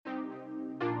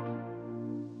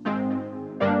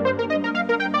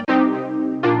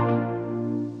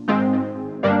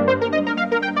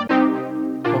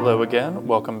Hello again.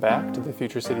 Welcome back to the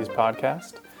Future Cities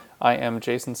podcast. I am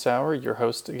Jason Sauer, your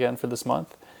host again for this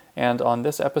month. And on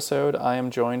this episode, I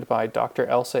am joined by Dr.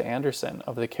 Elsa Anderson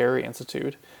of the Carey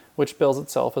Institute, which bills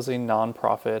itself as a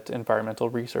nonprofit environmental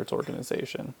research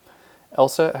organization.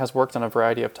 Elsa has worked on a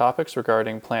variety of topics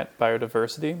regarding plant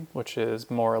biodiversity, which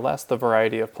is more or less the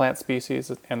variety of plant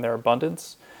species and their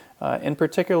abundance, in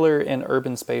particular in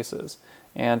urban spaces.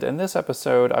 And in this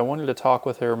episode, I wanted to talk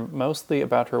with her mostly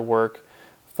about her work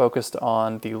focused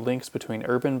on the links between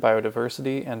urban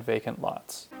biodiversity and vacant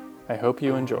lots. I hope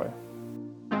you enjoy.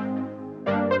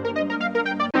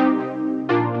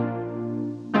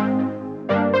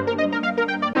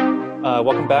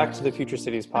 Welcome back to the Future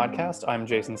Cities podcast. I'm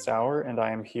Jason Sauer, and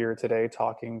I am here today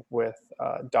talking with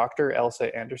Dr.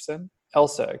 Elsa Anderson.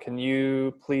 Elsa, can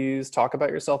you please talk about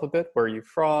yourself a bit? Where are you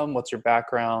from? What's your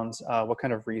background? What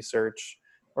kind of research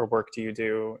or work do you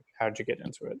do? How did you get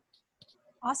into it?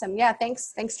 Awesome. Yeah,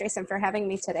 thanks, Jason, for having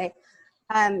me today.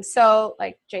 So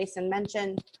like Jason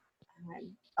mentioned,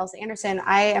 I'm Elsa Anderson.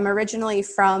 I am originally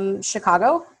from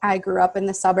Chicago. I grew up in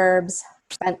the suburbs,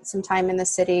 spent some time in the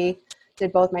city,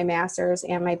 did both my master's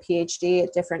and my PhD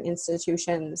at different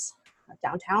institutions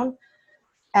downtown.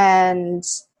 And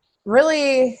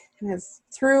really kind of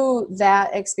through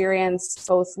that experience,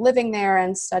 both living there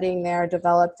and studying there,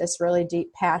 developed this really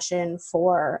deep passion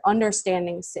for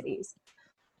understanding cities.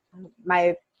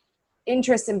 My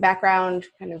interest and background,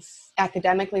 kind of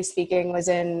academically speaking, was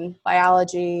in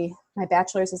biology. My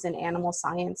bachelor's is in animal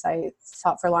science. I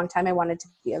thought for a long time I wanted to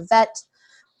be a vet,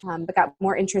 but got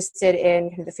more interested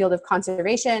in kind of the field of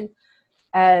conservation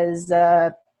as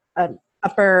an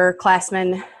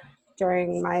upperclassman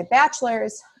during my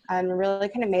bachelor's, and really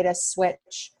kind of made a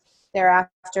switch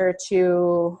thereafter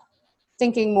to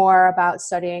thinking more about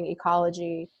studying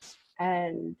ecology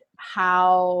and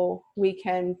how we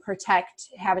can protect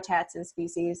habitats and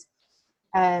species,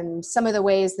 and some of the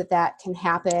ways that that can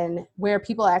happen where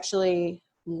people actually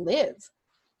live.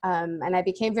 And I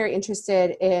became very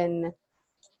interested in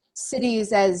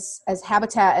cities as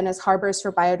habitat and as harbors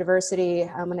for biodiversity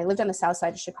when I lived on the south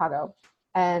side of Chicago.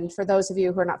 And for those of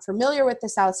you who are not familiar with the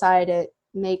south side, it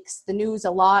makes the news a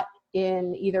lot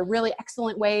in either really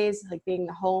excellent ways, like being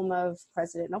the home of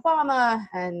President Obama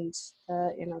and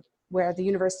where the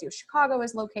University of Chicago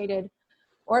is located,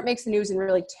 or it makes the news in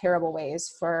really terrible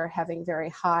ways for having very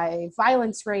high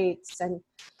violence rates and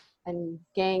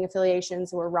gang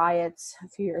affiliations. There were riots a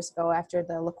few years ago after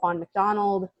the Laquan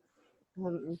McDonald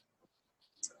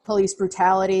police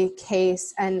brutality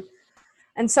case. And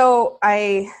so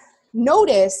I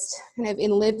noticed kind of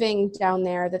in living down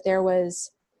there that there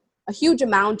was a huge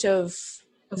amount of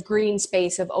green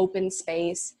space, of open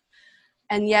space,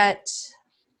 and yet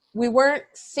we weren't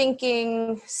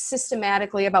thinking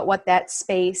systematically about what that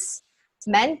space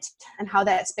meant and how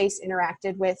that space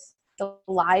interacted with the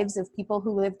lives of people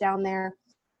who live down there.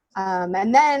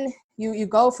 And then you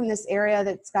go from this area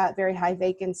that's got very high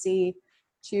vacancy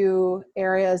to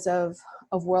areas of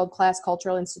world-class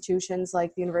cultural institutions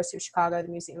like the University of Chicago, the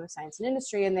Museum of Science and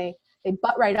Industry, and they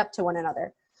butt right up to one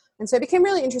another. And so I became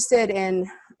really interested in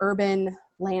urban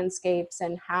landscapes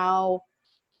and how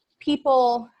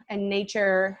people and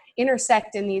nature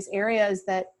intersect in these areas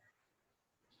that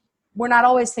we're not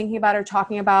always thinking about or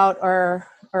talking about or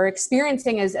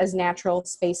experiencing as natural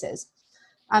spaces.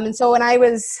 And so when I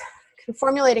was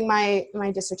formulating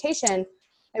my dissertation,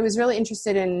 I was really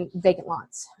interested in vacant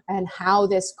lots and how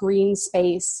this green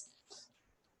space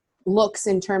looks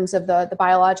in terms of the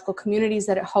biological communities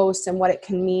that it hosts and what it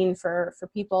can mean for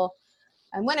people.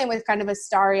 And went in with kind of a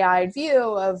starry-eyed view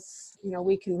of,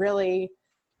 we can really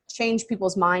change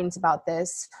people's minds about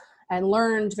this, and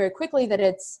learned very quickly that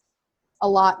it's a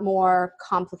lot more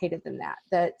complicated than that,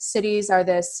 that cities are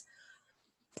this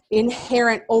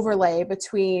inherent overlay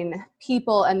between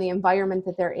people and the environment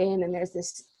that they're in, and there's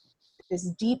this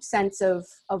deep sense of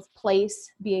place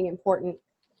being important.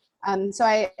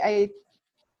 So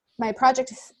my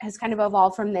project has kind of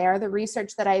evolved from there. The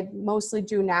research that I mostly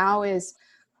do now is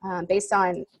based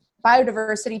on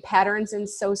biodiversity patterns in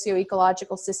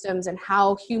socio-ecological systems and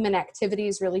how human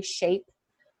activities really shape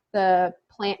the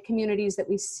plant communities that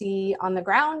we see on the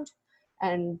ground,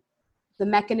 and the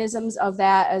mechanisms of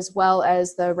that, as well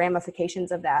as the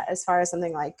ramifications of that as far as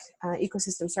something like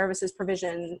ecosystem services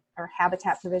provision or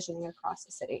habitat provisioning across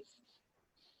the city.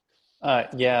 I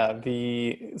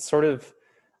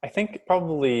think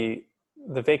probably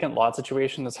the vacant lot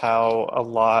situation is how a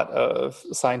lot of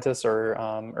scientists or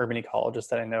urban ecologists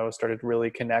that I know started really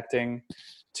connecting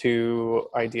to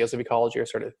ideas of ecology, or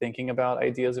started thinking about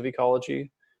ideas of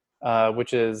ecology,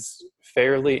 which is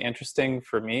fairly interesting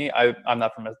for me. I'm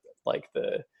not from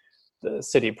the the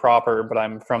city proper, but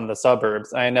I'm from the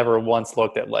suburbs. I never once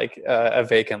looked at like a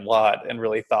vacant lot and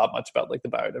really thought much about like the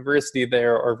biodiversity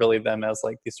there, or really them as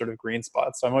like these sort of green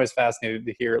spots. So I'm always fascinated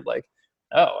to hear like,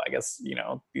 oh, I guess,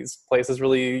 these places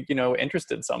really,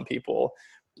 interested some people.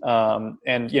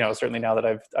 And, certainly now that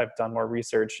I've done more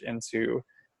research into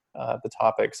the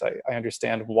topics, I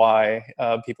understand why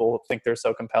people think they're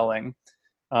so compelling,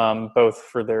 both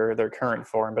for their current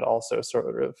form, but also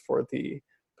sort of for the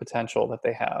potential that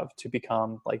they have to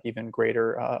become like even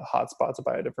greater hotspots of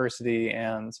biodiversity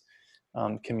and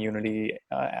community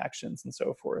actions and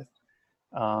so forth.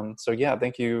 So yeah,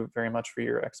 thank you very much for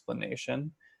your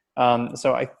explanation.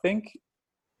 So I think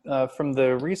from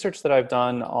the research that I've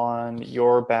done on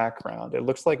your background, it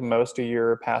looks like most of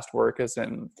your past work is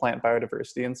in plant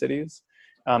biodiversity in cities.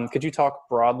 Could you talk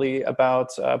broadly about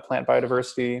plant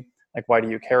biodiversity? Like, why do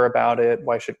you care about it?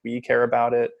 Why should we care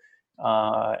about it?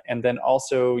 And then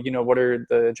also, what are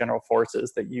the general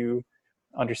forces that you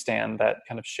understand that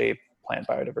kind of shape plant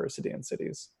biodiversity in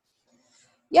cities?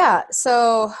 Yeah,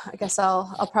 so I guess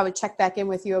I'll probably check back in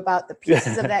with you about the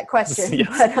pieces of that question.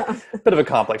 Yes. But, bit of a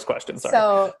complex question. Sorry.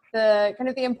 So the kind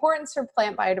of the importance for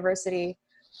plant biodiversity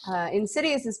in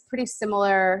cities is pretty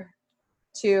similar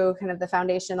to kind of the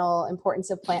foundational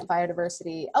importance of plant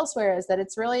biodiversity elsewhere. Is that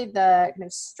it's really the kind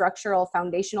of structural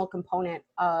foundational component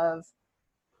of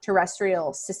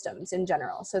terrestrial systems in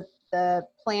general. So the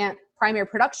plant primary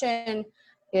production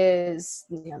is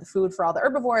the food for all the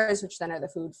herbivores, which then are the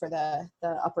food for the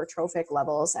upper trophic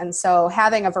levels. And so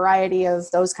having a variety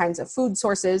of those kinds of food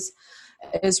sources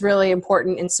is really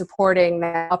important in supporting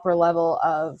that upper level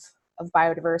of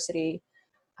biodiversity.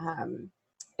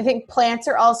 I think plants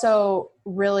are also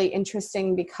really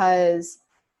interesting because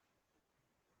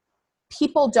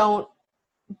people don't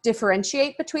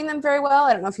differentiate between them very well.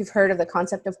 I don't know if you've heard of the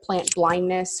concept of plant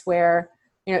blindness, where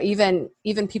even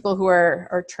people who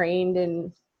are trained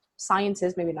in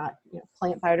sciences, maybe not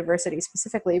plant biodiversity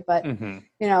specifically, but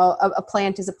a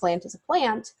plant is a plant is a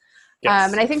plant.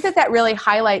 Yes. And I think that really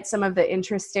highlights some of the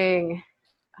interesting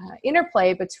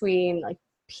interplay between like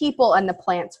people and the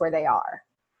plants where they are.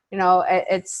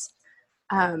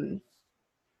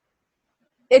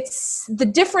 It's the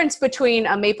difference between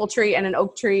a maple tree and an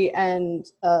oak tree and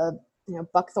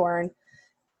buckthorn.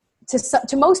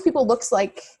 To most people looks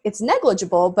like it's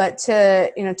negligible, but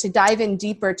to dive in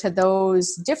deeper to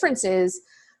those differences,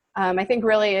 I think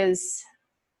really is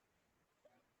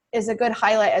a good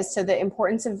highlight as to the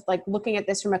importance of like looking at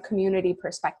this from a community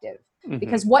perspective. Mm-hmm.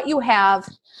 Because what you have,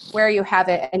 where you have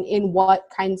it, and in what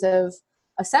kinds of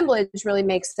assemblage really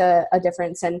makes a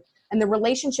difference, and the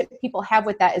relationship people have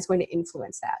with that is going to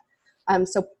influence that.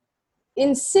 So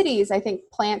in cities, I think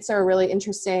plants are a really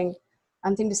interesting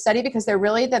thing to study, because they're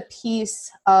really the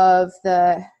piece of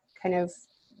the kind of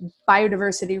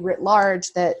biodiversity writ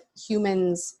large that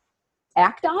humans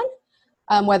act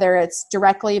on, whether it's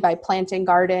directly by planting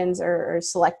gardens or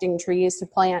selecting trees to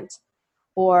plant,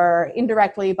 or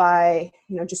indirectly by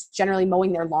just generally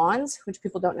mowing their lawns, which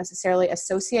people don't necessarily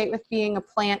associate with being a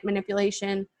plant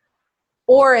manipulation,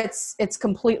 or it's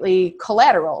completely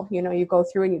collateral. You go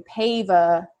through and you pave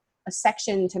a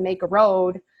section to make a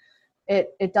road.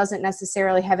 It doesn't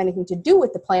necessarily have anything to do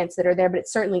with the plants that are there, but it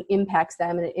certainly impacts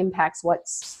them, and it impacts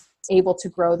what's able to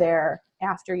grow there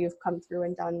after you've come through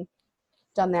and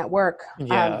done that work.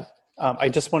 Yeah. I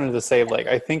just wanted to say, like,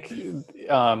 I think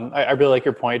I really like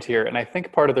your point here. And I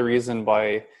think part of the reason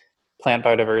why plant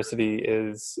biodiversity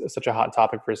is such a hot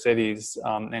topic for cities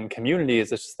and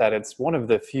communities is just that it's one of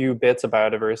the few bits of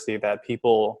biodiversity that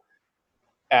people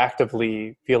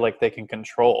actively feel like they can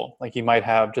control. Like, you might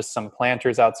have just some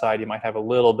planters outside, you might have a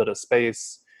little bit of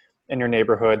space in your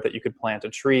neighborhood that you could plant a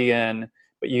tree in,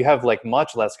 but you have like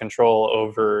much less control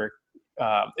over,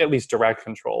 at least direct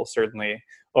control, certainly,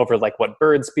 over like what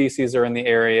bird species are in the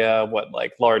area, what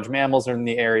like large mammals are in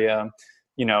the area.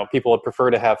 People would prefer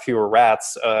to have fewer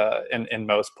rats in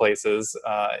most places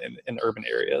in urban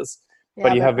areas. Yeah,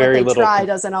 but you have very little. Try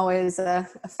doesn't always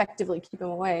effectively keep them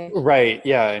away. Right.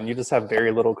 Yeah, and you just have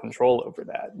very little control over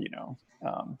that.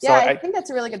 So I think that's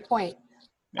a really good point.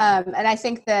 Yeah. And I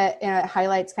think that it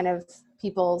highlights kind of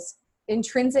people's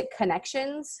intrinsic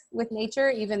connections with nature,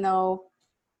 even though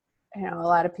a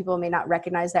lot of people may not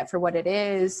recognize that for what it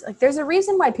is. Like, there's a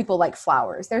reason why people like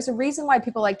flowers. There's a reason why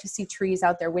people like to see trees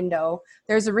out their window.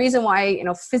 There's a reason why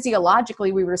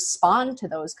physiologically we respond to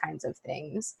those kinds of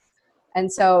things.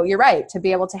 And so you're right, to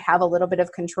be able to have a little bit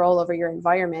of control over your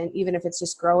environment, even if it's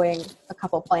just growing a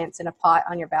couple plants in a pot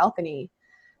on your balcony,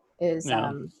 is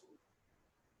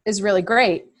really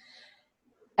great.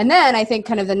 And then I think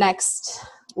kind of the next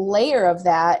layer of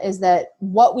that is that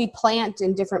what we plant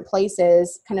in different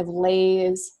places kind of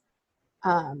lays,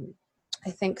 I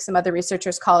think some other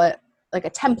researchers call it like a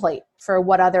template for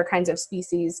what other kinds of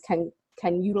species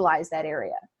can utilize that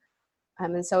area.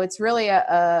 And so it's really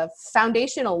a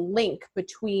foundational link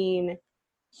between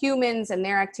humans and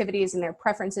their activities and their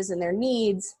preferences and their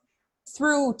needs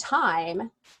through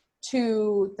time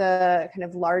to the kind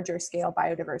of larger scale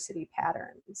biodiversity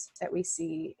patterns that we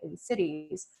see in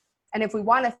cities. And if we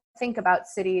want to think about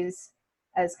cities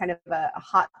as kind of a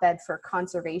hotbed for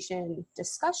conservation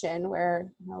discussion,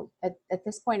 where, you know, at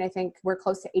this point, I think we're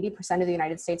close to 80% of the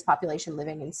United States population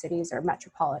living in cities or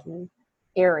metropolitan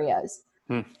areas.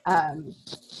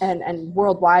 And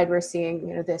worldwide, we're seeing,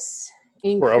 you know, this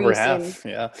increase we're over half,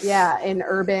 in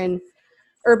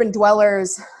urban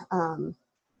dwellers. And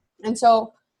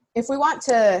so if we want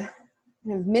to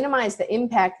kind of minimize the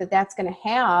impact that that's going to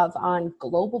have on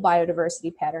global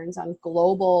biodiversity patterns, on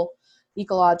global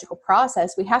ecological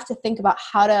process, we have to think about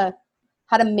how to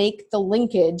make the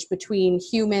linkage between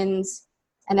humans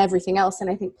and everything else. And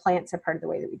I think plants are part of the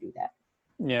way that we do that.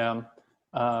 Yeah.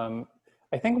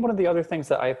 I think one of the other things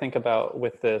that I think about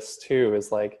with this too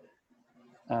is like,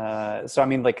 so I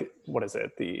mean, like, what is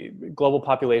it? The global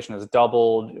population has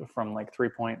doubled from like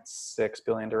 3.6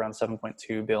 billion to around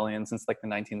 7.2 billion since like the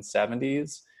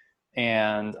 1970s.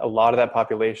 And a lot of that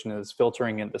population is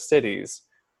filtering into cities.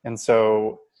 And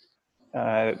so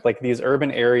like these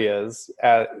urban areas,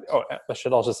 I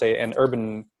should also say an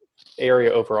urban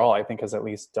area overall, I think has at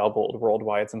least doubled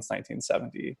worldwide since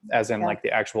 1970, as in like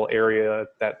the actual area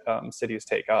that cities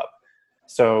take up.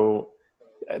 So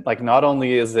like not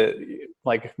only is it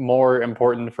like more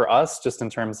important for us just in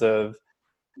terms of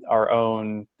our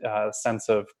own sense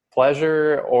of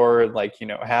pleasure or like, you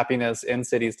know, happiness in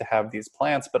cities to have these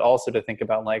plants, but also to think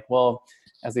about like, well,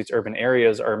 as these urban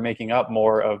areas are making up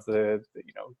more of the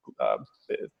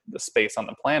space on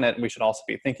the planet, we should also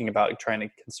be thinking about trying to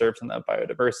conserve some of that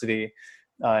biodiversity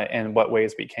in what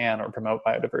ways we can, or promote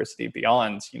biodiversity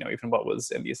beyond, you know, even what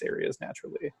was in these areas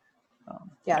naturally.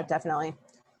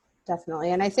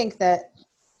 Definitely. And I think that,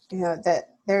 you know,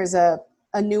 that there's a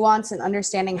nuance in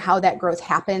understanding how that growth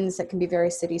happens that can be very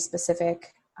city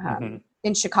specific.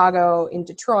 In Chicago, in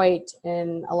Detroit,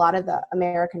 in a lot of the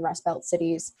American Rust Belt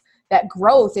cities, that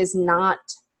growth is not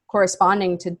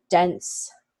corresponding to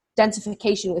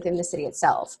densification within the city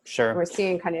itself. Sure. We're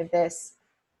seeing kind of this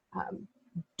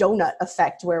donut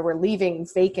effect where we're leaving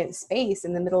vacant space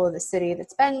in the middle of the city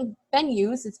that's been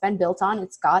used, it's been built on,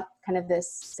 it's got kind of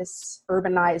this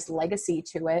urbanized legacy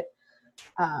to it.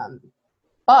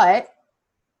 But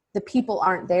the people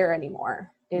aren't there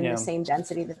anymore in the same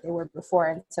density that they were before.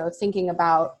 And so thinking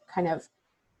about kind of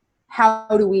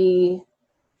how do we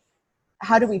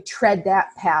tread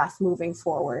that path moving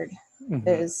forward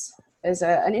is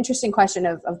an interesting question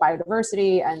of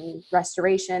biodiversity and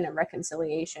restoration and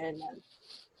reconciliation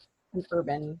and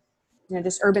urban, you know,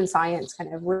 just urban science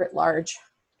kind of writ large.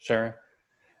 Sure.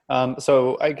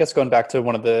 So I guess going back to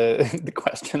one of the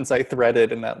questions I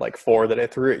threaded in that like 4 that I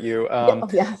threw at you.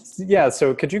 Yeah.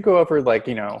 So could you go over like,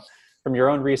 you know, from your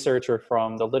own research or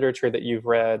from the literature that you've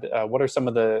read, what are some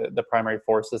of the primary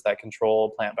forces that control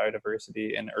plant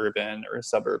biodiversity in urban or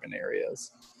suburban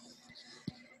areas?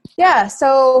 Yeah,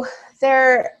 so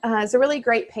there is a really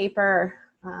great paper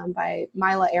by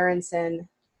Mila Aronson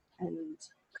and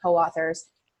co-authors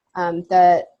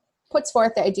that puts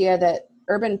forth the idea that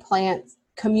urban plant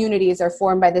communities are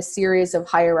formed by this series of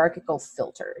hierarchical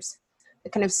filters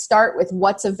that kind of start with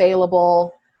what's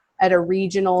available at a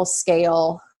regional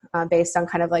scale based on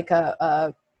kind of like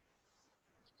a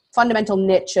fundamental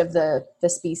niche of the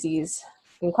species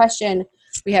in question.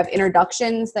 We have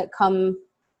introductions that come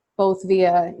both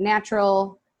via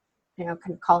natural, you know,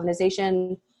 kind of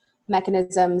colonization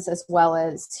mechanisms, as well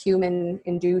as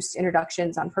human-induced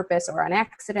introductions on purpose or on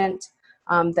accident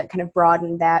that kind of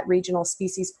broaden that regional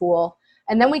species pool.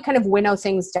 And then we kind of winnow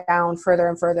things down further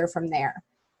and further from there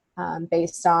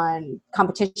based on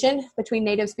competition between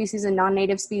native species and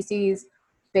non-native species,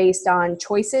 based on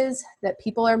choices that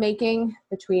people are making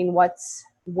between what's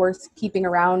worth keeping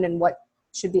around and what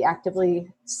should be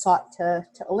actively sought to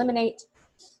eliminate,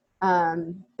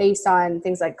 based on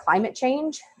things like climate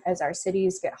change. As our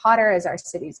cities get hotter, as our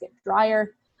cities get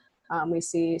drier, we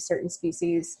see certain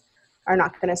species are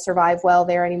not going to survive well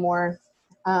there anymore.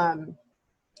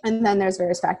 And then there's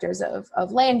various factors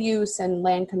of land use and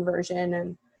land conversion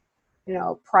and, you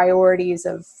know, priorities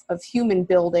of human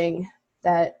building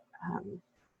that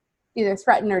either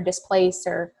threaten or displace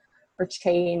or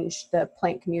change the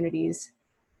plant communities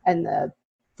and the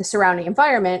surrounding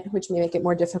environment, which may make it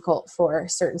more difficult for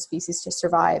certain species to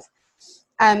survive.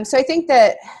 So I think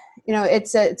that,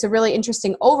 it's a really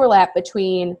interesting overlap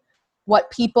between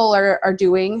what people are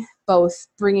doing, both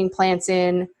bringing plants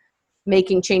in,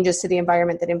 making changes to the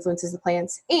environment that influences the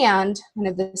plants, and kind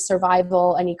of the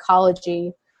survival and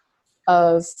ecology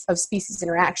of species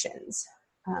interactions,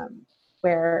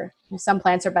 where some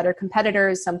plants are better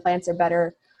competitors, some plants are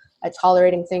better at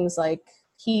tolerating things like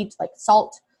heat, like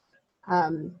salt,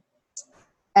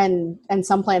 and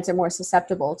some plants are more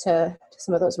susceptible to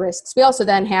some of those risks. We also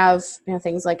then have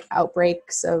things like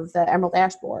outbreaks of the emerald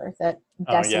ash borer that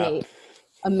decimate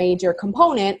a major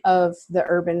component of the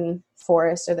urban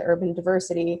forest or the urban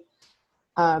diversity.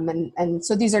 And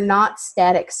so these are not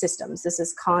static systems. This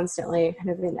is constantly kind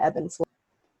of an ebb and flow.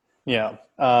 Yeah.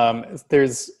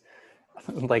 There's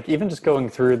like even just going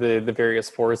through the various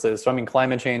forces. So I mean,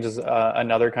 climate change is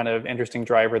another kind of interesting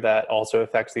driver that also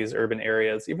affects these urban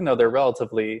areas, even though they're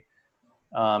relatively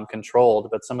controlled.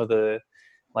 But some of the,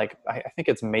 like, I think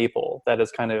it's maple that is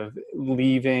kind of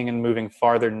leaving and moving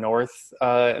farther north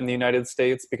in the United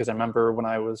States, because I remember when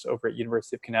I was over at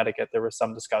University of Connecticut, there was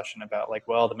some discussion about like,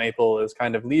 well, the maple is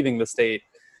kind of leaving the state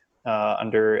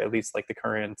under at least like the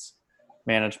current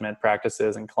management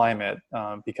practices and climate,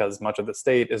 because much of the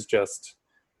state is just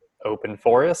open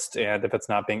forest, and if it's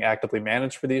not being actively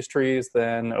managed for these trees,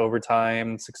 then over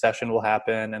time succession will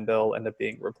happen and they'll end up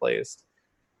being replaced.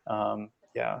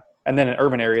 And then in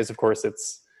urban areas, of course,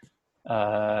 it's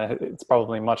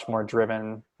probably much more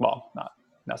driven, well, not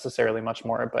necessarily much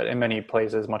more, but in many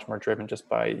places much more driven just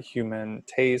by human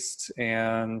taste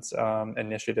and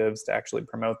initiatives to actually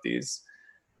promote these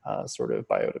sort of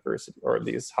biodiversity, or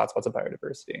these hotspots of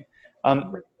biodiversity.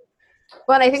 Well,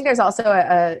 and I think there's also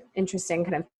a interesting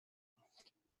kind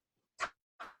of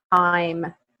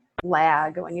time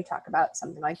lag when you talk about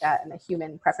something like that and the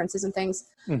human preferences and things.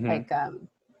 Mm-hmm. Like,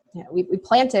 we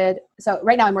planted. So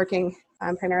right now I'm working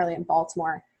primarily in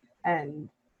Baltimore, and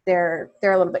they're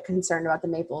a little bit concerned about the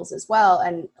maples as well.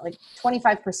 And like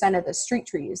 25% of the street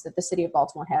trees that the city of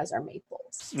Baltimore has are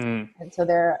maples. Mm. And so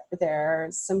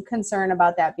there's some concern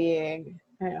about that being,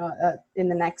 in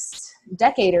the next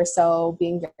decade or so,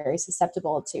 being very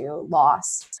susceptible to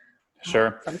loss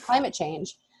from climate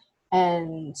change.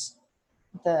 And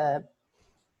the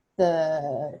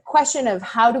question of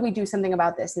how do we do something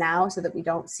about this now so that we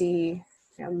don't see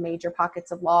major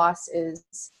pockets of loss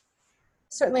is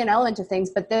certainly an element of things,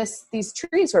 but these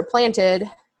trees were planted,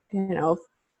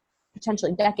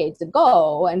 potentially decades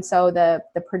ago, and so the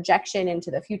projection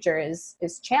into the future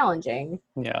is challenging.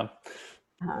 Yeah.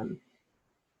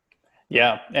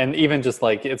 And even just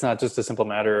like, it's not just a simple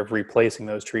matter of replacing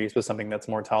those trees with something that's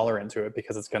more tolerant to it,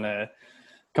 because it's going to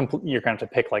you're going to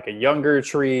pick like a younger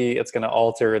tree. It's going to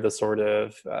alter the sort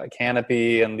of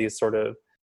canopy and these sort of,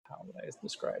 how would I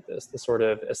describe this? The sort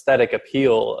of aesthetic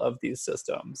appeal of these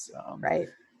systems, right,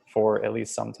 for at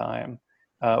least some time.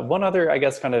 One other, I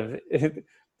guess, kind of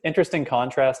interesting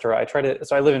contrast, or I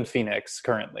live in Phoenix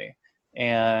currently,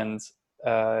 and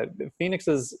Phoenix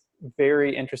is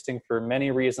very interesting for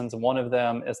many reasons. One of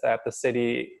them is that the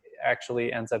city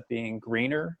actually ends up being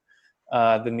greener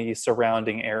than the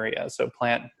surrounding area. So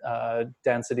plant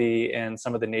density in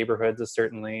some of the neighborhoods is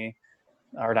certainly,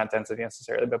 or not density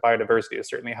necessarily, but biodiversity is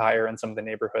certainly higher in some of the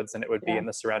neighborhoods than it would be in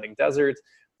the surrounding desert.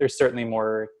 There's certainly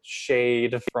more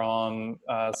shade from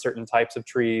certain types of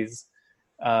trees.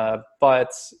 And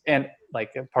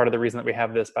like part of the reason that we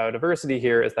have this biodiversity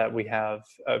here is that we have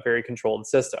a very controlled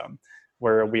system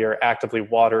where we are actively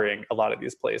watering a lot of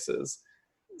these places.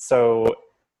 So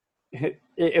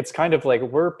it's kind of like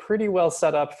we're pretty well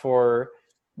set up for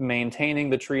maintaining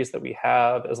the trees that we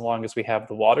have as long as we have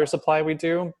the water supply we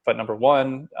do. But number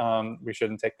one, we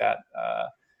shouldn't take that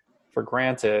for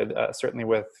granted, certainly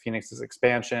with Phoenix's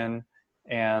expansion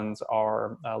and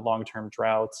our long-term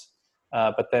droughts.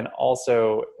 But then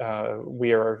also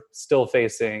we are still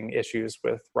facing issues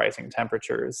with rising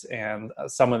temperatures, and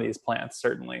some of these plants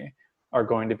certainly are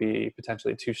going to be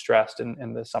potentially too stressed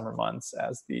in the summer months,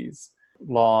 as these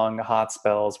long hot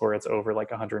spells where it's over like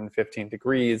 115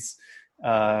 degrees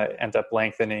end up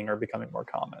lengthening or becoming more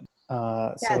common.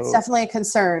 It's definitely a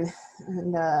concern,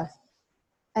 and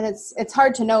it's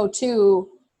hard to know too.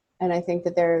 And I think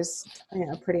that there's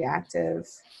pretty active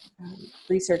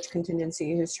research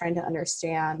contingency who's trying to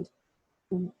understand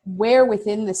where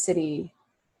within the city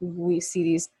we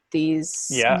see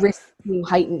these risks being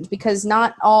heightened, because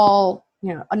not all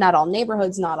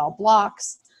neighborhoods, not all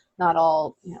blocks, not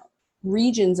all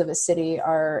regions of a city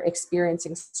are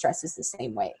experiencing stresses the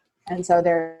same way. And so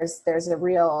there's a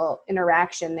real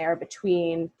interaction there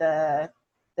between the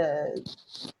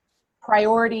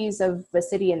priorities of the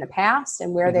city in the past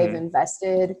and where they've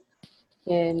invested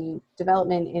in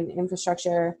development, in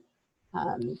infrastructure,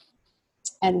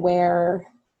 and where,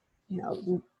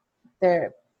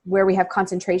 where we have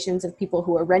concentrations of people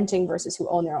who are renting versus who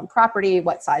own their own property,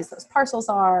 what size those parcels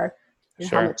are, and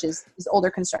Sure. how much is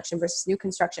older construction versus new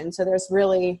construction. So there's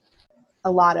really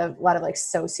a lot of like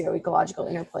socio-ecological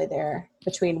interplay there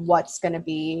between what's going to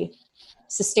be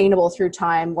sustainable through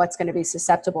time, what's going to be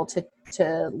susceptible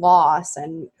to loss,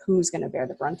 and who's going to bear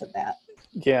the brunt of that.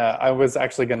 Yeah, I was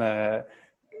actually going to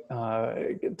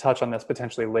touch on this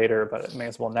potentially later, but it may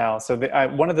as well now. So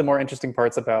one of the more interesting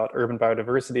parts about urban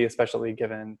biodiversity, especially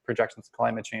given projections of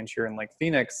climate change here in Lake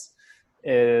Phoenix,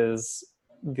 is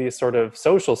the sort of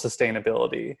social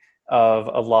sustainability of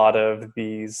a lot of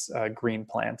these green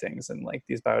plantings and like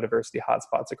these biodiversity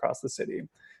hotspots across the city.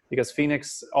 Because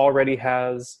Phoenix already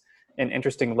has an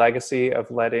interesting legacy of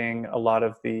letting a lot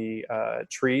of the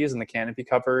trees and the canopy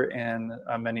cover in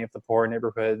many of the poor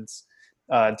neighborhoods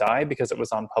die because it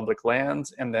was on public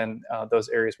land, and then those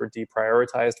areas were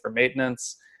deprioritized for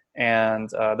maintenance, and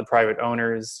the private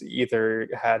owners either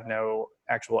had no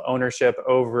actual ownership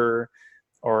over,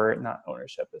 or not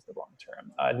ownership is the wrong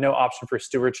term, no option for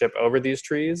stewardship over these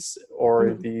trees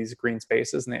or these green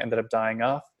spaces, and they ended up dying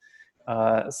off.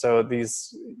 So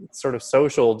these sort of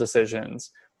social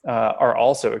decisions are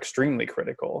also extremely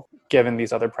critical given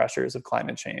these other pressures of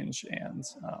climate change and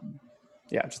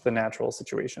just the natural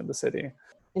situation of the city.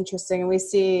 Interesting. And we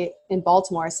see in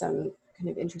Baltimore some kind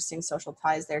of interesting social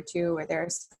ties there too, where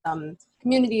there's some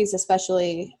communities,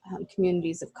 especially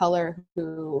communities of color,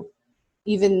 who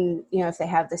even, if they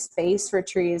have the space for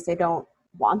trees, they don't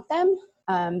want them.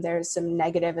 There's some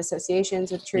negative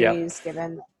associations with trees,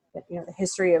 given the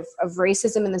history of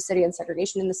racism in the city and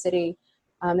segregation in the city.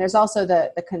 There's also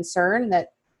the concern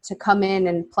that to come in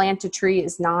and plant a tree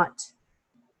is not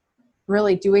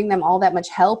really doing them all that much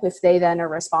help if they then are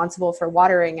responsible for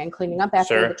watering and cleaning up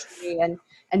after the tree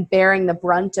and bearing the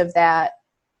brunt of that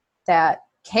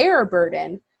care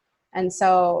burden. And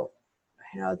so,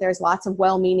 there's lots of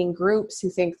well-meaning groups who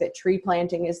think that tree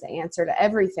planting is the answer to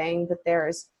everything, but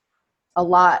there's a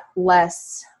lot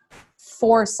less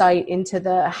foresight into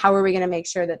how are we going to make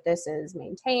sure that this is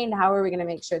maintained? How are we going to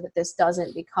make sure that this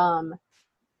doesn't become,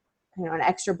 an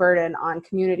extra burden on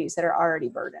communities that are already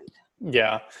burdened?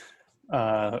 Yeah.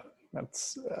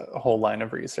 That's a whole line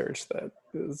of research that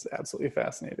is absolutely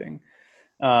fascinating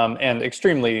and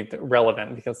extremely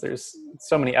relevant, because there's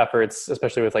so many efforts,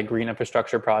 especially with like green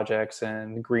infrastructure projects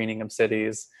and greening of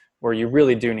cities, where you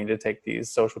really do need to take these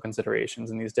social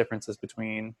considerations and these differences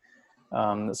between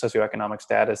socioeconomic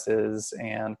statuses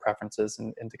and preferences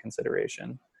into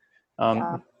consideration.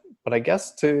 But I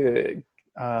guess to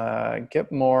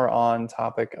get more on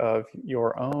topic of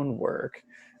your own work,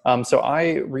 so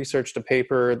I researched a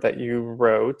paper that you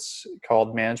wrote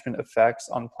called Management Effects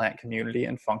on Plant Community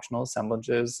and Functional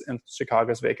Assemblages in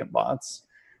Chicago's Vacant Lots,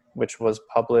 which was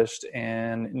published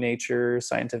in Nature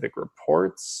Scientific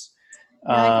Reports.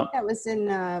 I think that was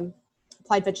in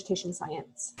Applied Vegetation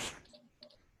Science.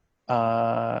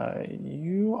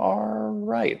 You are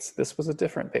right. This was a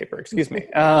different paper. Excuse me.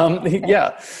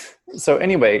 Yeah. So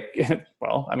anyway,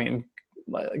 well, I mean,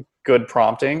 good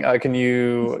prompting. Can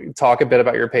you talk a bit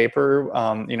about your paper?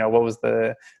 What was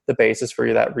the basis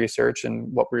for that research,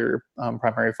 and what were your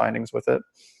primary findings with it?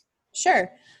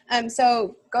 Sure.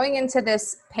 So going into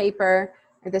this paper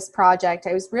or this project,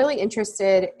 I was really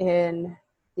interested in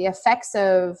the effects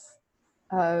of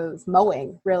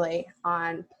mowing really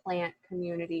on plant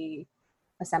community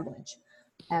assemblage.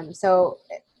 So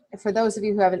for those of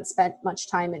you who haven't spent much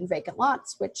time in vacant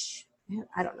lots, which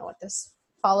I don't know what this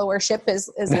followership is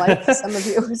like,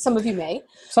 some of you may.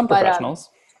 Some professionals.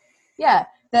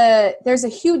 There's a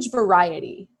huge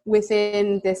variety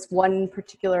within this one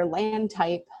particular land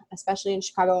type, especially in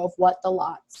Chicago, of what the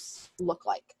lots look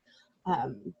like.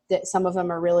 That some of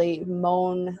them are really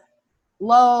mown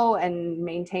low and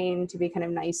maintained to be kind of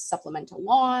nice supplemental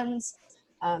lawns.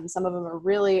 Some of them are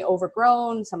really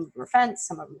overgrown, some of them are fenced,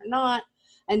 some of them are not.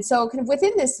 And so kind of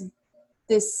within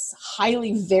this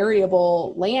highly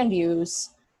variable land use,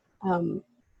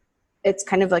 it's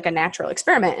kind of like a natural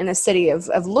experiment in a city of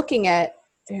looking at,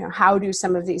 how do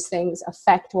some of these things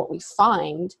affect what we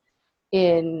find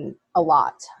in a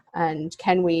lot? And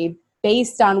can we,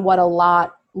 based on what a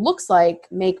lot looks like,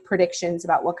 make predictions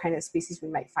about what kind of species we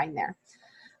might find there?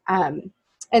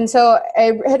 And so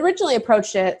I had originally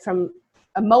approached it from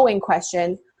a mowing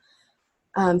question,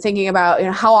 thinking about,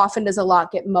 how often does a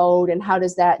lot get mowed and how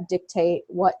does that dictate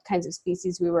what kinds of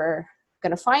species we were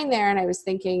going to find there. And I was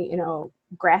thinking,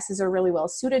 grasses are really well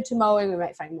suited to mowing. We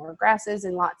might find more grasses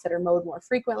in lots that are mowed more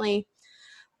frequently.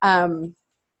 And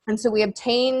so we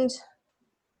obtained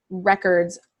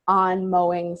records on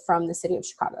mowing from the city of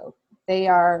Chicago. They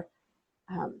are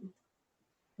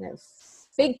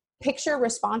big picture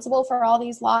responsible for all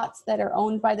these lots that are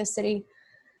owned by the city.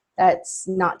 That's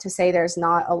not to say there's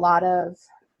not a lot of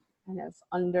kind of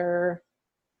other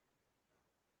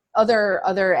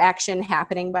action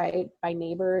happening by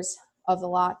neighbors of the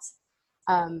lots.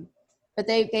 But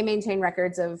they maintain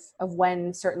records of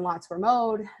when certain lots were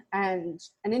mowed. And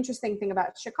an interesting thing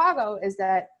about Chicago is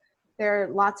that their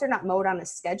lots are not mowed on a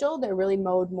schedule. They're really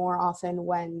mowed more often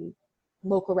when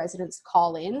local residents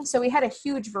call in. So we had a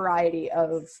huge variety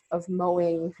of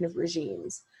mowing kind of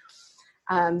regimes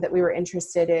that we were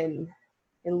interested in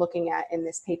looking at in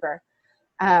this paper.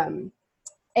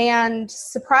 And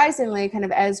surprisingly, kind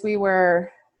of as we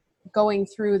were going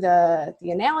through the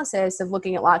analysis of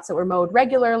looking at lots that were mowed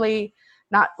regularly,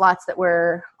 not lots that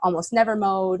were almost never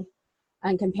mowed,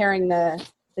 and comparing the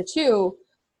two,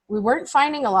 we weren't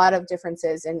finding a lot of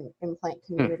differences in plant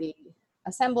community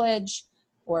assemblage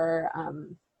or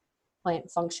plant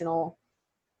functional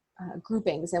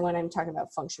groupings. And when I'm talking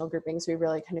about functional groupings, we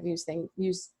really kind of use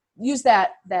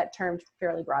that term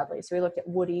fairly broadly. So we looked at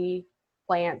woody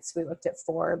plants, we looked at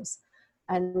forbs,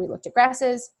 and we looked at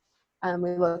grasses.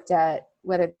 We looked at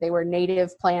whether they were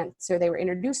native plants or they were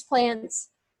introduced plants.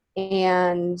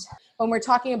 And when we're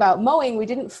talking about mowing, we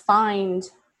didn't find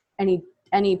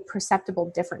any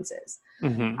perceptible differences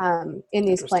in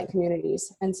these plant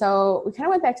communities. And so we kind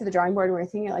of went back to the drawing board and we were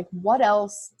thinking, like, what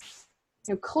else?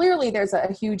 Clearly there's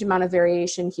a huge amount of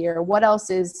variation here. What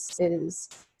else is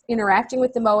interacting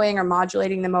with the mowing or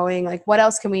modulating the mowing? Like, what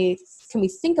else can we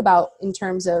think about in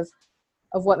terms of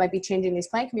what might be changing these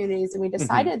plant communities? And we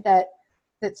decided that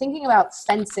thinking about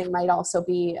fencing might also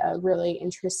be a really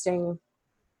interesting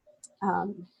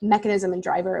mechanism and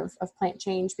driver of plant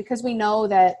change, because we know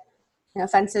that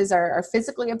fences are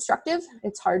physically obstructive.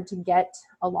 It's hard to get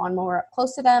a lawnmower up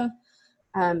close to them,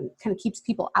 kind of keeps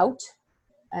people out.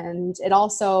 And it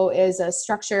also is a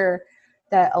structure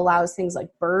that allows things like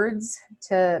birds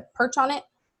to perch on it,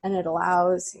 and it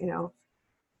allows,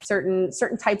 certain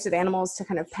types of animals to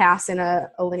kind of pass in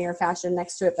a linear fashion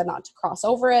next to it, but not to cross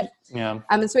over it. Yeah.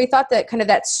 And so we thought that kind of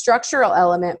that structural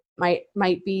element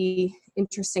might be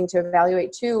interesting to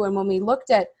evaluate too. And when we looked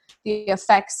at the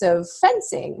effects of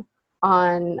fencing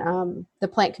on the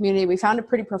plant community, we found a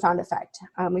pretty profound effect.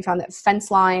 We found that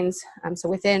fence lines, so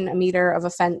within a meter of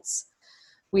a fence,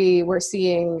 we were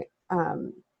seeing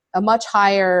a much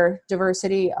higher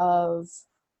diversity of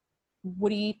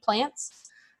woody plants.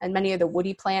 And many of the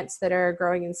woody plants that are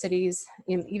growing in cities,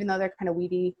 even though they're kind of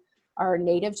weedy, are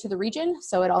native to the region.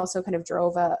 So it also kind of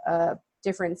drove a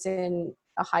difference in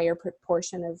a higher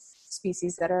proportion of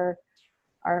species that are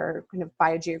kind of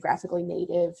biogeographically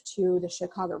native to the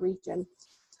Chicago region.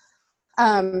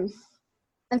 And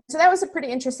so that was a pretty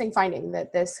interesting finding,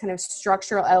 that this kind of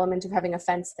structural element of having a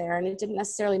fence there, and it didn't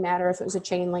necessarily matter if it was a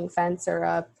chain link fence or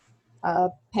a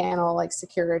panel like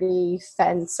security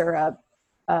fence or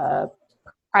a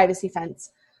privacy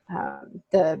fence.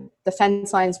 The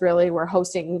fence lines really were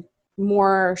hosting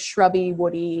more shrubby,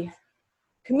 woody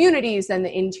communities than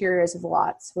the interiors of the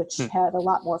lots, which had a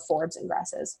lot more forbs and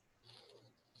grasses.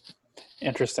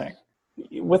 Interesting.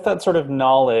 With that sort of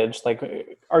knowledge, like,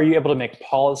 are you able to make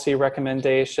policy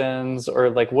recommendations, or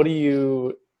like, what do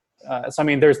you, so I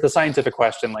mean, there's the scientific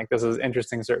question, like, this is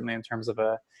interesting, certainly in terms of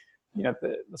the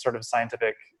sort of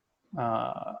scientific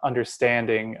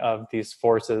understanding of these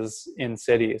forces in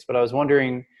cities. But I was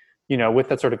wondering, with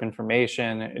that sort of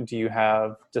information, do you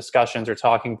have discussions or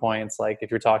talking points, like if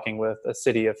you're talking with a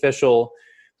city official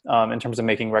in terms of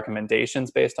making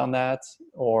recommendations based on that,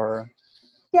 or?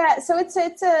 Yeah, so it's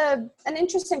an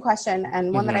interesting question,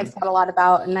 and one that I've thought a lot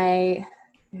about, and I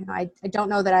don't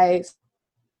know that I'm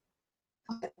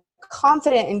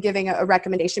confident in giving a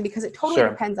recommendation, because it totally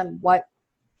depends on what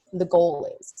the goal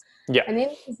is. Yeah. And in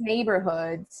these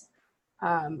neighborhoods,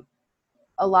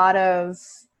 a lot of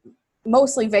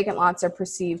mostly vacant lots are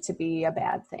perceived to be a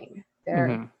bad thing.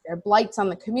 They're blights on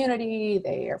the community.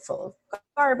 They are full of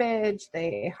garbage.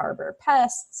 They harbor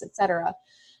pests, etc.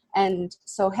 And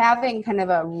so having kind of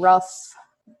a rough,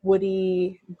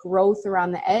 woody growth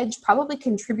around the edge probably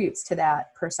contributes to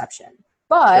that perception.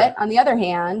 But on the other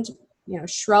hand,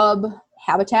 shrub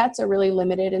habitats are really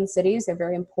limited in cities. They're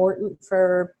very important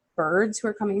for birds who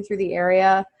are coming through the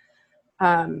area.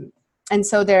 And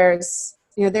so there's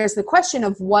the question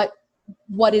of what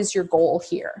is your goal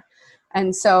here?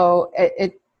 And so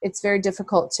it's very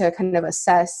difficult to kind of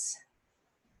assess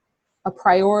a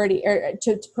priority, or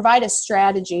to provide a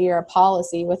strategy or a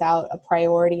policy without a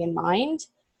priority in mind.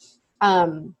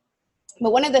 But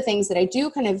one of the things that I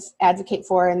do kind of advocate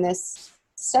for in this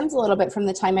stems a little bit from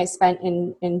the time I spent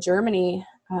in Germany,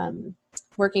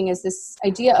 working as this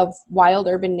idea of wild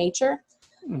urban nature.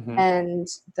 Mm-hmm. And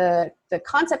the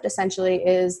concept essentially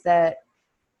is that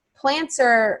plants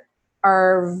are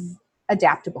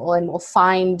adaptable and will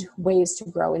find ways to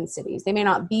grow in cities. They may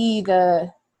not be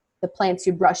the plants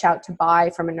you brush out to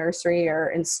buy from a nursery or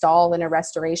install in a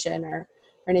restoration or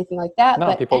anything like that. No,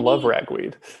 but people love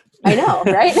ragweed. I know,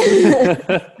 right?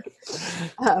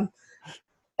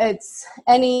 It's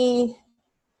any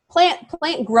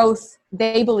plant growth,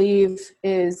 they believe,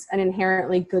 is an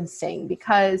inherently good thing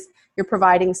because you're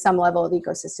providing some level of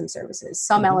ecosystem services,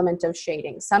 some element of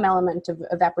shading, some element of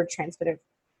evapotranspirative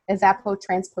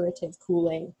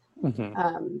cooling,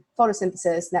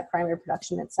 photosynthesis, net primary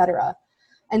production, etc.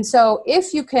 And so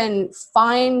if you can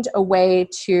find a way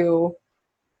to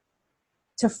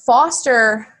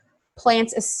foster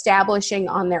plants establishing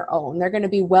on their own, they're going to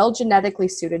be well genetically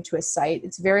suited to a site.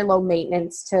 It's very low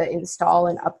maintenance to install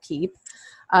and upkeep.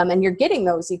 And you're getting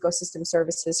those ecosystem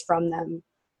services from them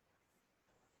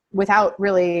without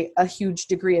really a huge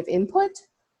degree of input.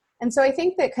 And so I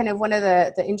think that kind of one of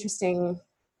the interesting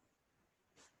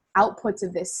outputs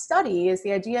of this study is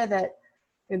the idea that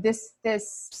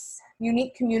this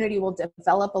unique community will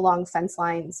develop along fence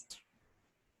lines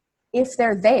if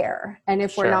they're there, and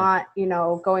if we're not,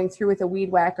 going through with a weed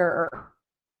whacker or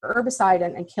herbicide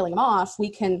and killing them off, we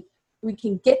can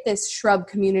get this shrub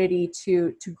community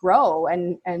to grow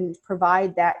and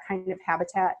provide that kind of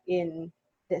habitat in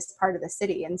this part of the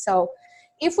city. And so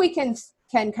if we can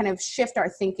kind of shift our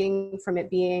thinking from it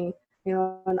being,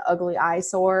 an ugly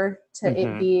eyesore to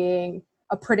it being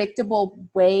a predictable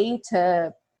way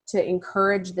to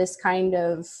encourage this kind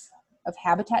of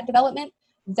habitat development,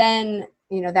 then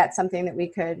that's something that we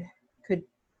could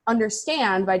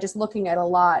understand by just looking at a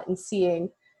lot and seeing,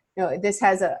 this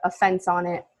has a fence on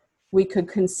it. We could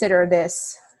consider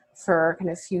this for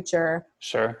kind of future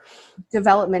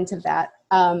development of that.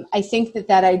 I think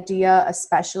that idea,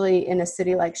 especially in a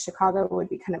city like Chicago, would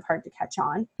be kind of hard to catch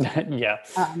on. Yeah.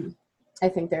 I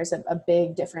think there's a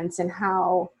big difference in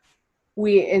how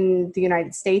we in the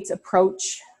United States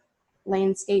approach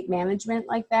landscape management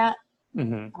like that.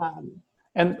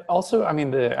 And also,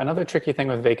 another tricky thing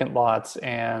with vacant lots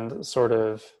and sort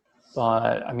of,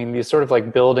 these sort of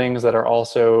like buildings that are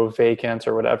also vacant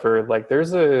or whatever, like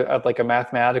there's a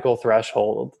mathematical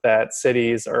threshold that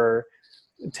cities are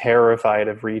terrified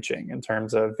of reaching in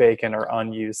terms of vacant or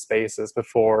unused spaces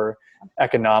before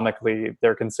economically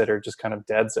they're considered just kind of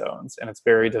dead zones, and it's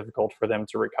very difficult for them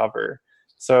to recover.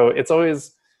 So it's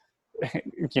always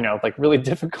really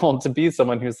difficult to be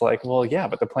someone who's like, well, yeah,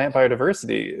 but the plant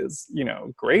biodiversity is,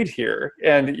 great here.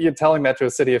 And you're telling that to a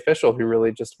city official who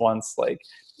really just wants like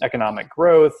economic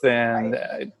growth and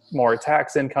more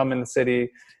tax income in the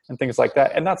city and things like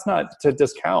that. And that's not to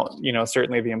discount,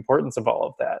 certainly the importance of all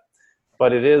of that.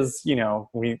 But it is,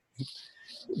 we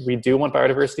do want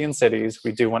biodiversity in cities.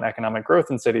 We do want economic growth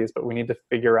in cities, but we need to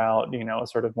figure out,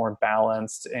 sort of more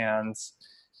balanced and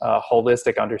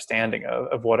holistic understanding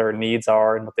of what our needs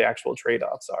are and what the actual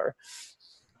trade-offs are.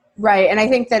 Right. And I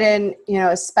think that in,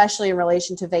 especially in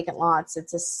relation to vacant lots,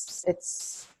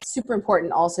 it's super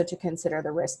important also to consider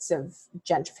the risks of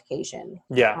gentrification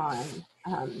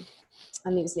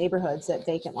on these neighborhoods that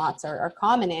vacant lots are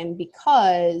common in,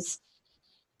 because,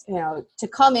 to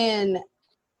come in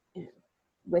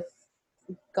with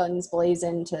guns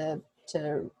blazing to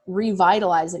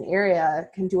revitalize an area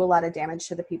can do a lot of damage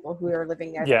to the people who are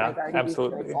living there that might already be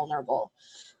very vulnerable.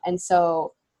 And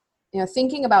so,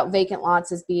 thinking about vacant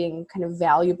lots as being kind of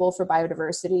valuable for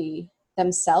biodiversity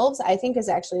themselves, I think is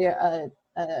actually a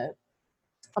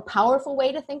powerful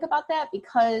way to think about that,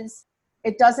 because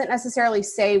it doesn't necessarily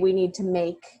say we need to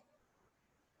make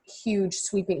huge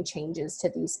sweeping changes to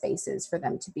these spaces for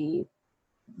them to be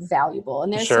valuable.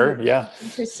 And there's some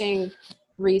interesting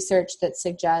research that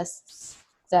suggests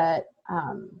that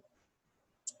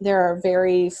there are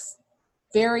very,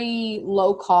 very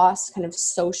low cost kind of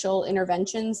social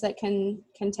interventions that can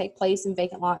take place in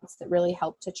vacant lots that really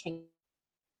help to change.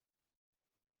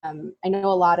 I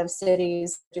know a lot of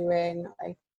cities doing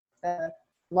like the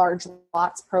large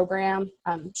lots program.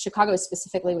 Chicago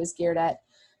specifically was geared at,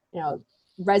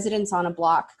 residents on a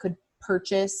block could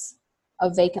purchase a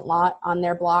vacant lot on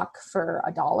their block for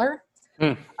 $1.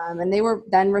 And they were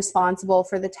then responsible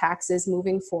for the taxes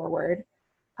moving forward.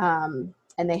 And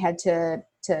they had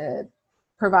to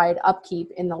provide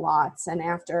upkeep in the lots. And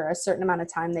after a certain amount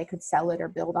of time, they could sell it or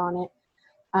build on it.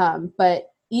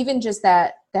 But even just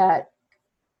that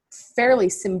fairly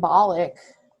symbolic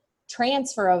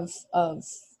transfer of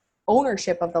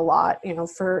ownership of the lot,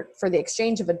 for the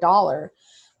exchange of $1,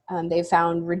 they've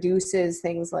found reduces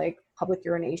things like public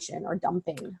urination or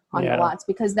dumping on Yeah. the lots,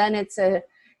 because then it's a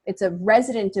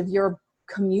resident of your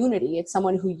community. It's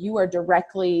someone who you are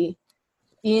directly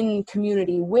in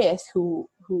community with,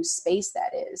 whose space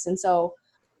that is. And so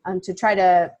to try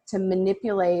to not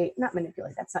manipulate,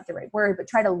 that's not the right word, but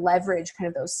try to leverage kind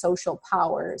of those social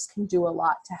powers can do a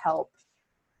lot to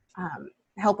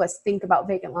help us think about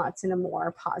vacant lots in a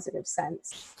more positive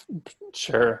sense.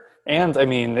 Sure. And I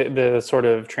mean, the sort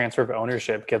of transfer of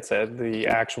ownership gets at the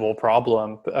actual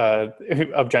problem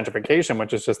of gentrification,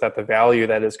 which is just that the value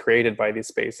that is created by these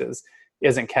spaces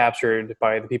isn't captured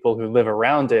by the people who live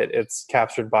around it. It's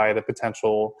captured by the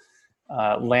potential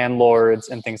landlords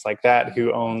and things like that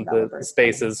who own the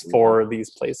spaces for these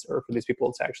places, or for these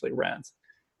people to actually rent.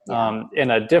 Yeah.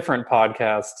 In a different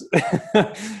podcast,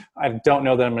 I don't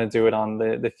know that I'm going to do it on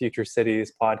the Future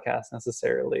Cities podcast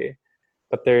necessarily,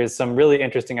 but there's some really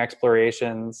interesting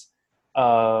explorations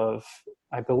of,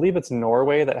 I believe it's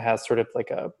Norway, that has sort of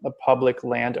like a public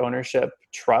land ownership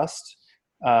trust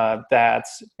that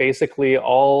basically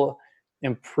all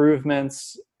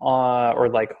improvements or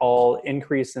like all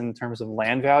increase in terms of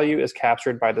land value is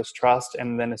captured by this trust,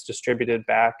 and then it's distributed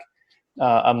back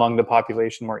among the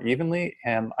population more evenly.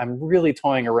 And I'm really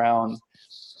toying around,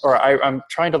 or I'm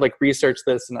trying to like research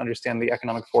this and understand the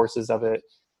economic forces of it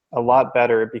a lot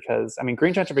better, because I mean,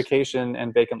 green gentrification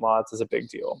and vacant lots is a big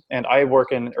deal. And I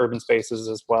work in urban spaces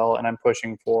as well, and I'm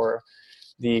pushing for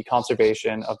the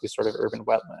conservation of these sort of urban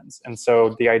wetlands. And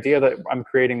so the idea that I'm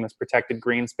creating this protected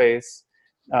green space,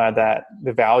 that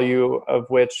the value of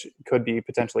which could be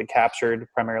potentially captured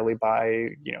primarily by,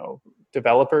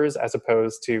 developers as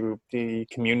opposed to the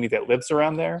community that lives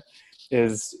around there,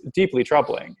 is deeply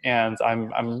troubling. And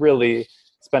I'm really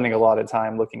spending a lot of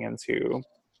time looking into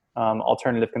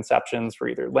alternative conceptions for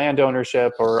either land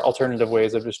ownership or alternative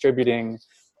ways of distributing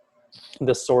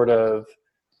this sort of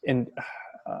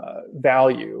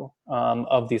value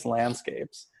of these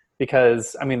landscapes.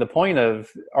 Because I mean, the point of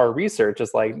our research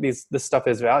is like this stuff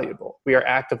is valuable. We are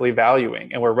actively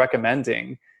valuing, and we're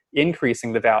recommending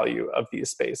increasing the value of these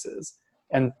spaces.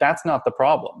 And that's not the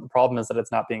problem. The problem is that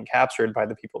it's not being captured by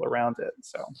the people around it.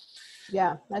 So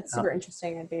yeah, that's super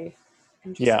interesting. I'd be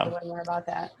interested to learn more about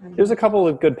that. There's a couple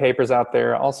of good papers out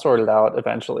there. I'll sort it out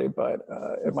eventually, but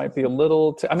it might be a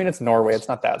little I mean, it's Norway. It's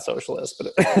not that socialist,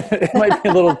 but it might be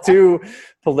a little too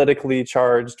politically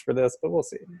charged for this, but we'll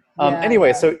see.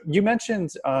 So you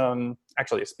mentioned,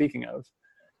 actually, speaking of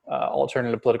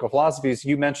alternative political philosophies,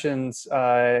 you mentioned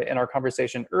in our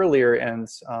conversation earlier, and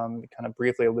kind of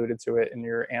briefly alluded to it in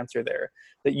your answer there,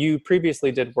 that you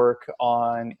previously did work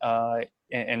on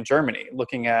in Germany,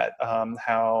 looking at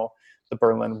how the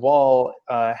Berlin Wall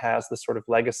has this sort of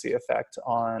legacy effect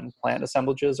on plant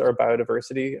assemblages or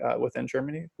biodiversity within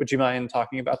Germany. Would you mind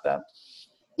talking about that?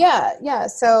 Yeah.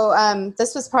 So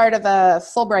this was part of a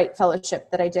Fulbright fellowship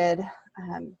that I did.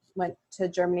 Went to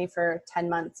Germany for 10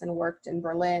 months and worked in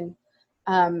Berlin.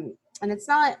 And it's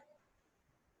not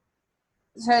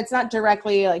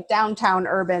directly like downtown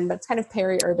urban, but it's kind of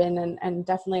peri-urban and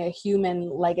definitely a human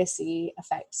legacy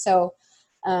effect. So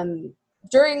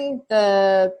during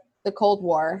the Cold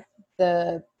War,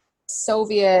 the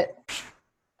Soviet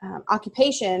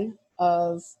occupation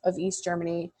of East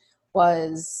Germany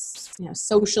was,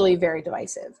 socially very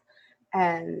divisive,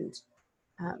 and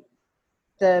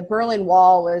the Berlin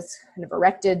Wall was kind of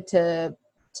erected to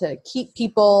keep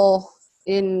people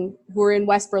who were in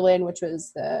West Berlin, which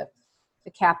was the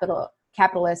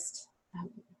capitalist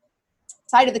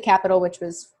side of the capital, which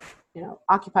was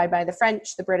occupied by the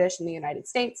French, the British, and the United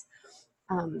States.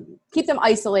 Keep them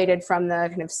isolated from the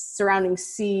kind of surrounding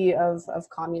sea of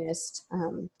communist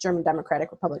German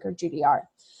Democratic Republic, or GDR.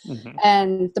 Mm-hmm.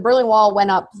 And the Berlin Wall went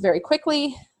up very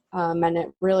quickly, and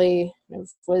it really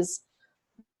was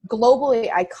globally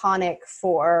iconic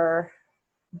for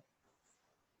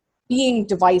being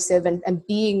divisive and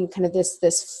being kind of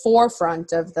this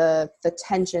forefront of the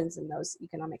tensions in those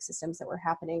economic systems that were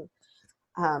happening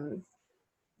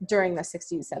during the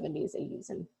 60s, 70s, 80s,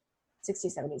 and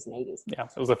 60s, 70s, and 80s. Yeah,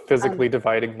 it was a physically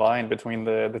dividing line between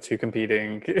the two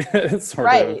competing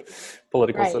sort of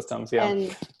political systems. Yeah,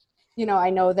 and I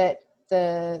know that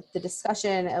the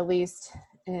discussion, at least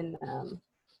in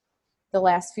the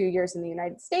last few years in the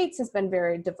United States, has been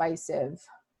very divisive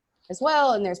as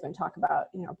well. And there's been talk about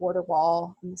border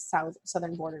wall on the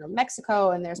southern border of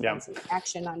Mexico, and there's been some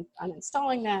action on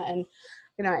installing that. And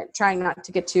trying not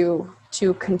to get too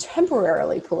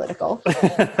contemporarily political.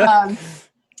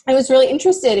 I was really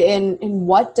interested in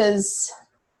what does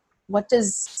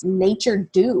nature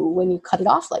do when you cut it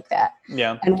off like that?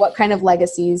 Yeah. And what kind of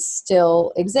legacies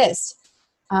still exist?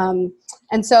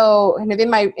 And so kind of in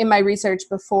my research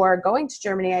before going to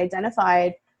Germany, I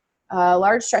identified a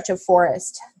large stretch of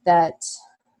forest that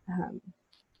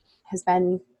has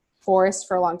been forest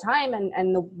for a long time,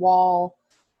 and the wall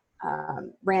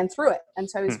ran through it. And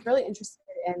so I was really interested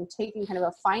in taking kind of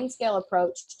a fine scale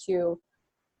approach to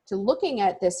looking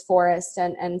at this forest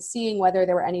and seeing whether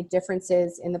there were any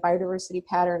differences in the biodiversity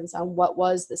patterns on what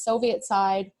was the Soviet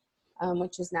side,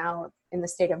 which is now in the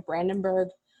state of Brandenburg,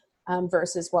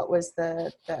 versus what was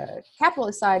the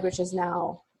capitalist side, which is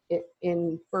now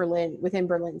in Berlin, within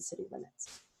Berlin city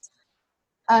limits.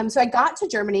 So I got to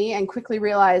Germany and quickly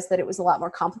realized that it was a lot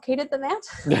more complicated than that.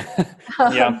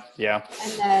 Yeah.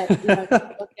 And that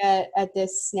to look at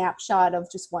this snapshot of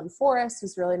just one forest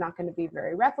was really not going to be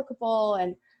very replicable,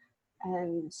 and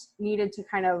needed to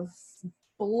kind of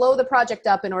blow the project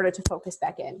up in order to focus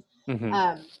back in.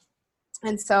 Mm-hmm.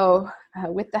 And so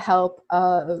with the help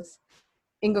of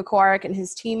Ingo Kowarek and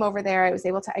his team over there, I was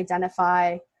able to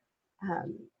identify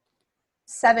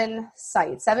 7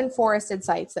 forested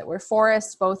sites that were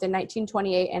forest both in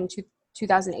 1928 and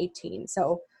 2018.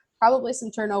 So probably some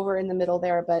turnover in the middle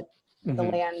there, but the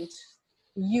land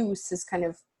use is kind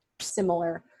of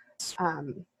similar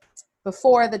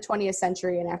before the 20th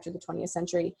century and after the 20th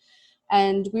century.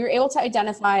 And we were able to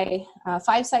identify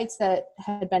 5 sites that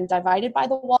had been divided by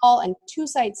the wall and 2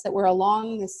 sites that were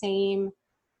along the same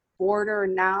border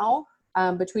now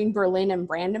between Berlin and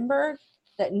Brandenburg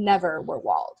that never were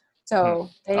walled.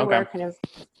 So they were kind of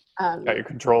got your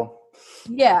control.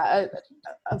 Yeah,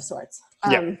 of sorts.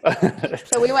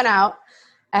 So we went out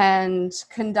and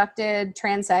conducted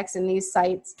transects in these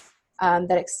sites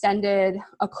that extended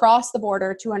across the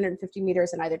border 250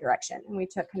 meters in either direction. And we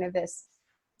took kind of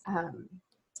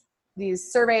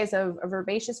these surveys of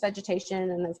herbaceous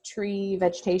vegetation and of tree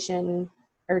vegetation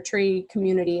or tree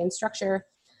community and structure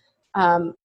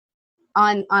on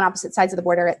opposite sides of the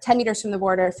border at 10 meters from the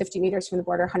border, 50 meters from the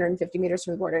border, 150 meters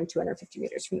from the border, and 250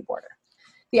 meters from the border.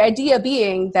 The idea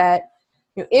being that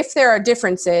if there are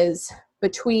differences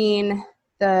between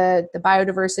the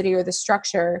biodiversity or the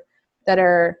structure that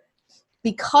are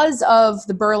because of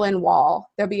the Berlin Wall,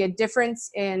 there'll be a difference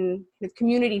in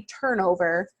community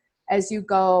turnover as you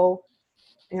go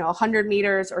 100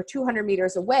 meters or 200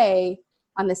 meters away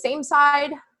on the same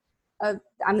side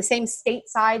on the same state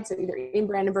side, so either in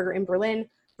Brandenburg or in Berlin,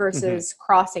 versus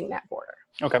crossing that border.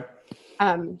 Okay.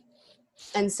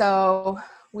 And so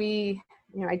we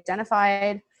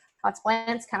identified lots of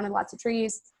plants, counted lots of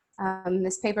trees.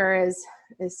 This paper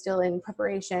is still in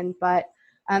preparation, but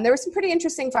there were some pretty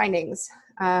interesting findings.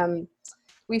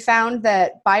 We found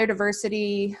that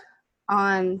biodiversity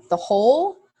on the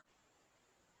whole,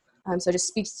 so just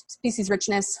species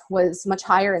richness, was much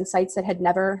higher in sites that had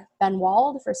never been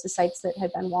walled versus sites that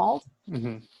had been walled.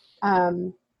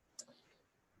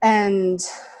 And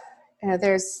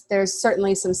there's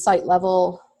certainly some site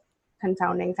level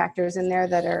confounding factors in there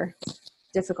that are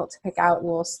difficult to pick out, and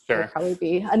will probably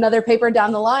be another paper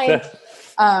down the line.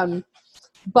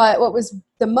 But what was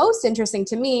the most interesting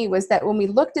to me was that when we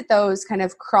looked at those kind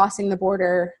of crossing the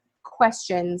border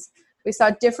questions, we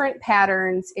saw different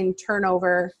patterns in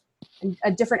turnover and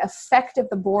a different effect of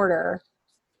the border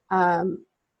when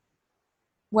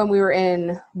we were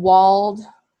in walled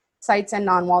sites and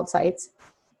non-walled sites,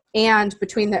 and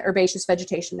between the herbaceous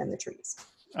vegetation and the trees.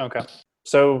 Okay.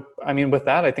 So, with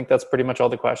that, I think that's pretty much all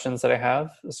the questions that I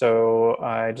have. So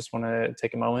I just want to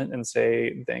take a moment and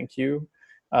say thank you.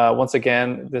 Once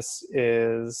again, this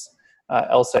is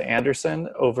Elsa Anderson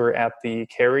over at the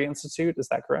Carey Institute. Is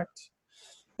that correct?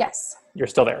 Yes. You're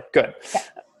still there. Good.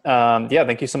 Yeah.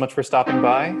 Thank you so much for stopping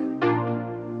by.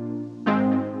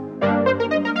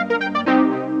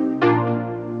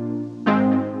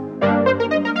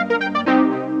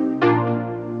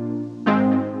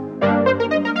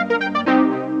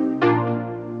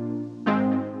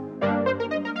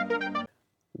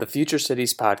 The Future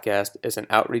Cities podcast is an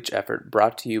outreach effort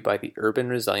brought to you by the Urban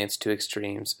Resilience to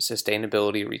Extremes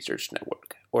Sustainability Research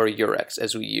Network, or UREX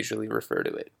as we usually refer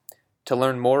to it. To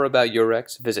learn more about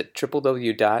UREX, visit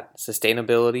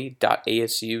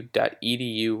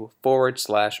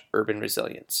www.sustainability.asu.edu/urban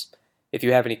resilience. If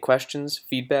you have any questions,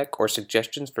 feedback, or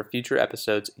suggestions for future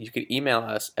episodes, you can email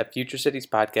us at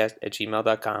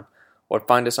futurecitiespodcast@gmail.com or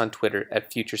find us on Twitter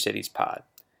at FutureCitiesPod.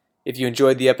 If you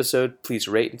enjoyed the episode, please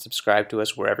rate and subscribe to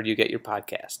us wherever you get your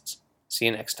podcasts. See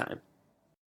you next time.